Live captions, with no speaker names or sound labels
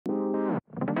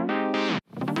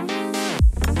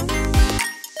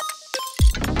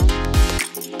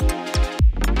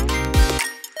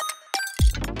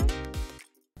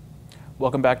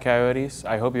Welcome back, Coyotes.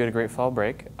 I hope you had a great fall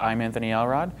break. I'm Anthony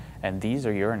Elrod, and these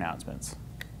are your announcements.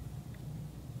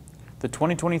 The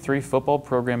 2023 football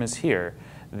program is here.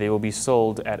 They will be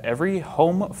sold at every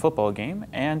home football game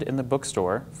and in the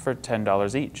bookstore for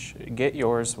 $10 each. Get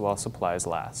yours while supplies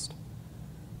last.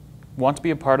 Want to be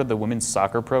a part of the women's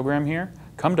soccer program here?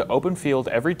 Come to Open Field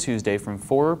every Tuesday from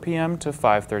 4 p.m. to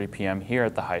 5:30 p.m. here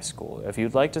at the high school. If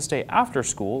you'd like to stay after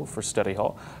school for study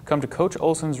hall, come to Coach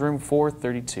Olson's room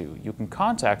 432. You can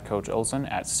contact Coach Olson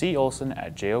at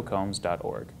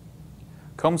colson@jocombs.org.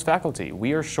 Combs faculty,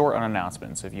 we are short on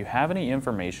announcements. If you have any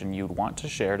information you'd want to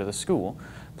share to the school,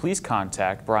 please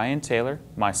contact Brian Taylor,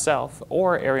 myself,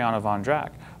 or Ariana Von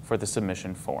Drack for the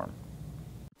submission form.